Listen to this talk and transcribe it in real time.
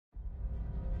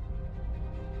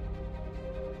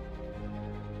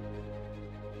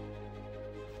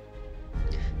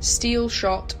Steel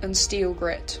shot and steel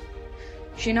grit.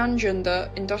 Jinan Junda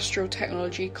Industrial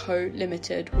Technology Co.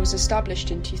 Limited was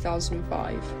established in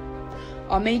 2005.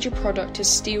 Our major product is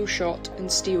steel shot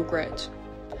and steel grit.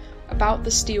 About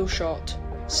the steel shot,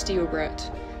 steel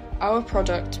grit. Our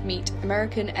product meet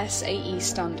American SAE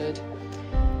Standard.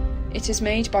 It is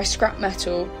made by scrap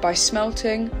metal by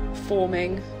smelting,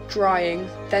 forming, drying,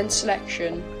 then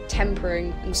selection,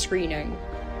 tempering and screening.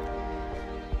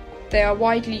 They are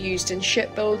widely used in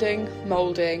shipbuilding,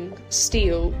 moulding,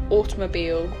 steel,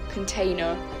 automobile,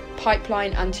 container,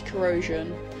 pipeline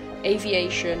anti-corrosion,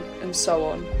 aviation and so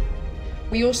on.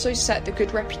 We also set the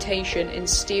good reputation in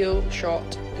steel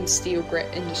shot and steel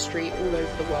grit industry all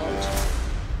over the world.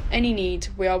 Any need,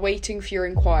 we are waiting for your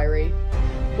inquiry.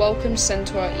 Welcome sent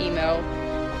to our email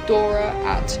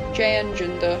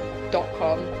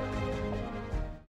dora@jnjunda.com.